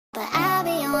But I'll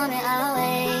be on it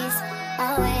always,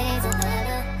 always and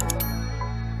ever.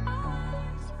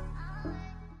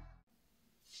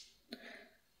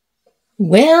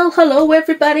 Well, hello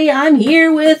everybody. I'm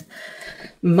here with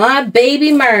my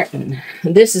baby Martin.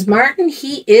 This is Martin.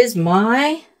 He is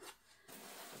my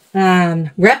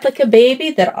replica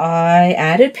baby that I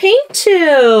added paint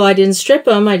to. I didn't strip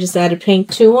him. I just added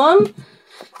paint to him.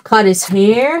 Cut his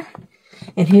hair.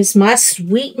 And here's my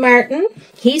sweet Martin.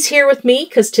 He's here with me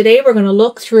because today we're going to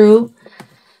look through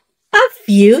a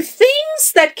few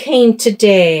things that came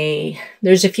today.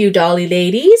 There's a few dolly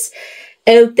ladies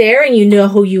out there, and you know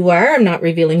who you are. I'm not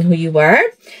revealing who you are.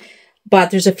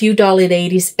 But there's a few dolly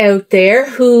ladies out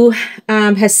there who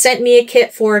has sent me a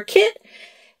kit for a kit.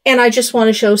 And I just want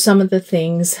to show some of the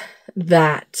things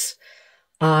that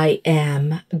I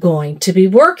am going to be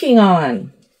working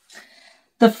on.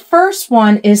 The first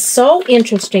one is so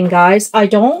interesting, guys. I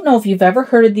don't know if you've ever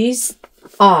heard of these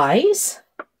eyes.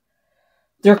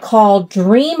 They're called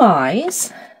Dream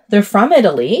Eyes. They're from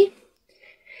Italy.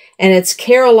 And it's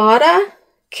Carola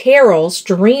Carolls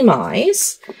Dream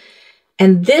Eyes.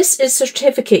 And this is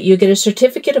certificate. You get a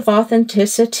certificate of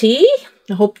authenticity.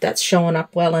 I hope that's showing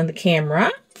up well in the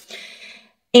camera.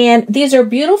 And these are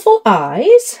beautiful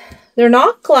eyes. They're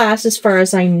not glass as far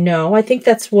as I know. I think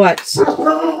that's what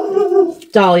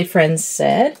Dolly Friends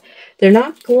said. They're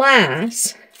not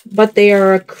glass, but they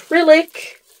are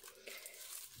acrylic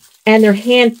and they're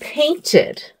hand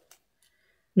painted. I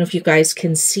don't know if you guys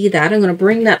can see that. I'm going to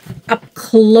bring that up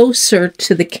closer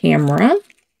to the camera.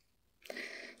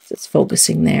 So it's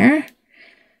focusing there.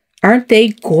 Aren't they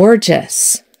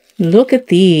gorgeous? Look at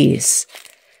these.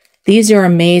 These are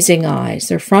amazing eyes.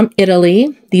 They're from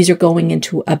Italy. These are going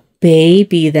into a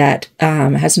baby that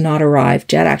has not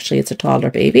arrived yet. Actually, it's a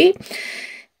toddler baby.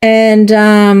 And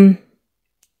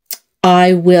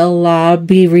I will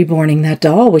be reborning that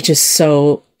doll, which is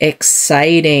so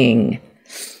exciting.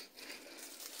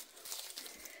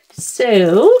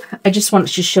 So, I just wanted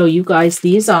to show you guys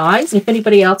these eyes. If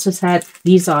anybody else has had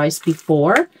these eyes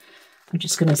before, I'm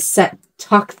just going to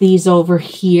tuck these over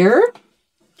here.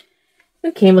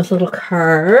 It came with a little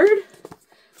card.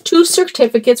 2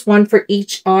 certificates, one for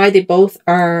each eye. They both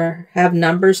have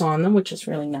numbers on them, which is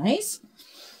really nice.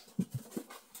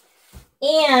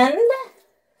 And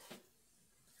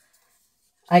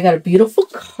I got a beautiful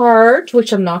card,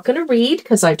 which I'm not going to read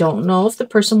because I don't know if the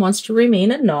person wants to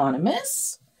remain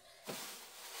anonymous.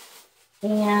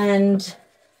 And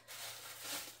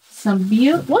some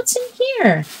what's in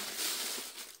here?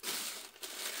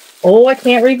 Oh, I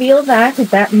can't reveal that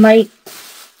because that might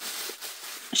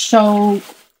show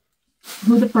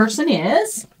who the person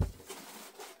is.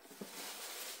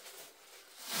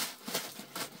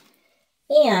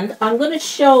 And I'm going to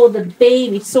show the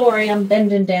baby. Sorry, I'm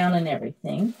bending down and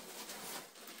everything.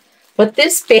 But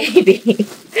this baby,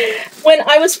 when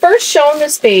I was first shown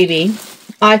this baby,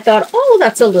 I thought, oh,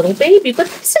 that's a little baby. But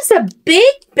this is a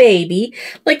big baby.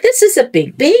 Like, this is a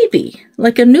big baby.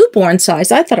 Like a newborn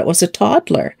size. I thought it was a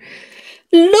toddler.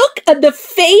 Look at the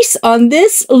face on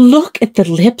this. Look at the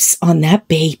lips on that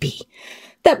baby.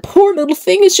 That poor little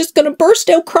thing is just going to burst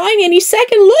out crying any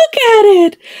second. Look at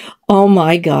it. Oh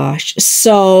my gosh.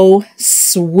 So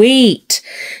sweet.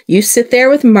 You sit there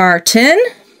with Martin.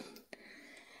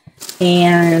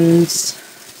 And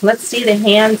let's see the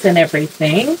hands and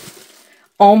everything.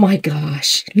 Oh my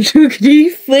gosh. Look at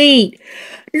these feet.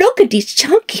 Look at these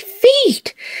chunky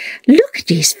feet. Look at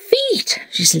these feet.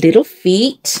 Just little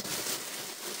feet.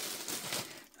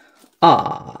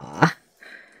 Ah.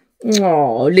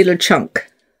 Oh, little chunk.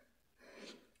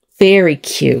 Very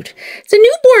cute. It's a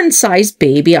newborn sized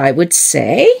baby, I would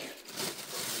say.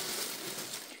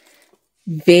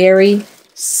 Very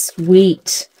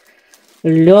sweet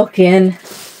looking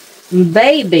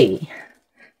baby.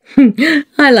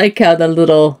 I like how the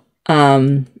little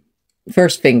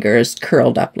first finger is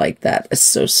curled up like that. It's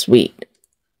so sweet.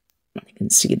 You can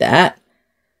see that.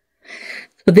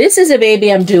 So this is a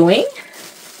baby I'm doing.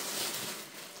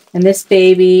 And this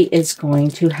baby is going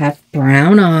to have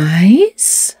brown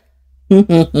eyes. And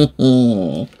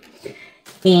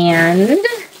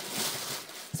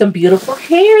some beautiful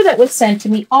hair that was sent to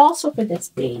me also for this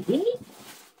baby.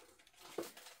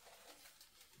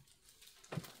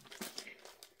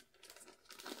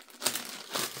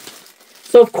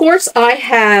 So, of course, I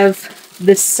have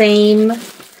the same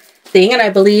thing, and I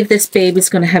believe this baby's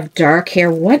going to have dark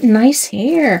hair. What nice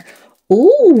hair.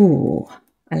 Ooh,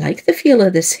 I like the feel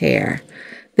of this hair.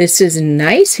 This is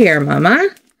nice hair,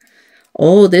 Mama.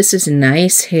 Oh, this is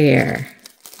nice hair.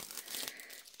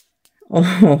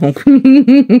 Oh.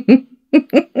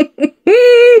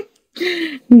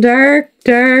 Dark,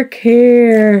 dark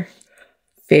hair.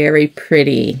 Very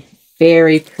pretty.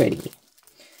 Very pretty.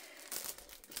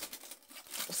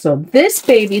 So this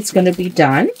baby's going to be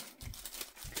done.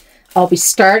 I'll be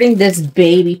starting this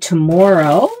baby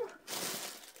tomorrow.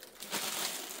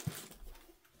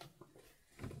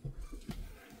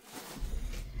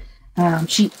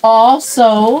 She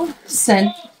also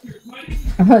sent...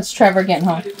 Oh, it's Trevor getting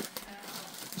home.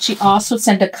 She also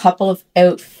sent a couple of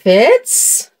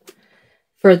outfits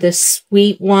for the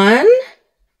sweet one.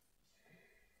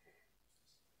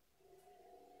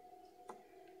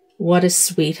 What a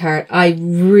sweetheart. I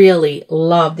really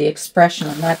love the expression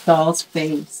on that doll's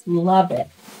face. Love it.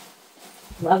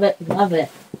 Love it, love it.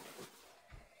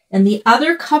 And the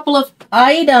other couple of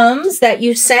items that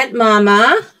you sent,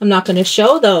 Mama, I'm not going to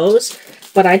show those,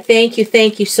 but I thank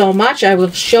you so much. I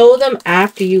will show them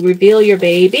after you reveal your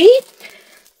baby.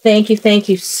 Thank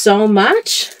you so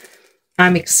much.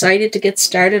 I'm excited to get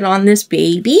started on this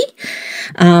baby.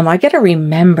 I got to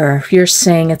remember if you're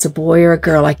saying it's a boy or a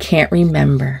girl. I can't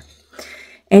remember.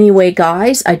 Anyway,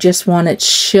 guys, I just wanted to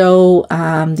show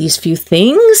these few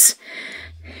things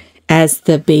as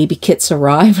the baby kits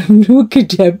arrive. Look at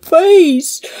that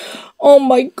face. Oh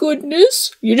my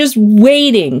goodness. You're just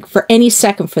waiting for any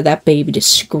second for that baby to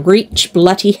screech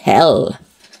bloody hell.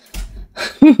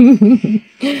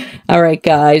 All right,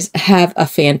 guys, have a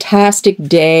fantastic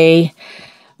day.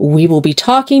 We will be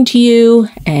talking to you,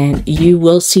 and you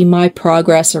will see my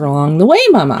progress along the way,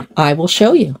 Mama. I will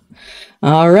show you.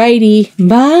 All righty.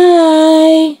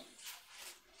 Bye.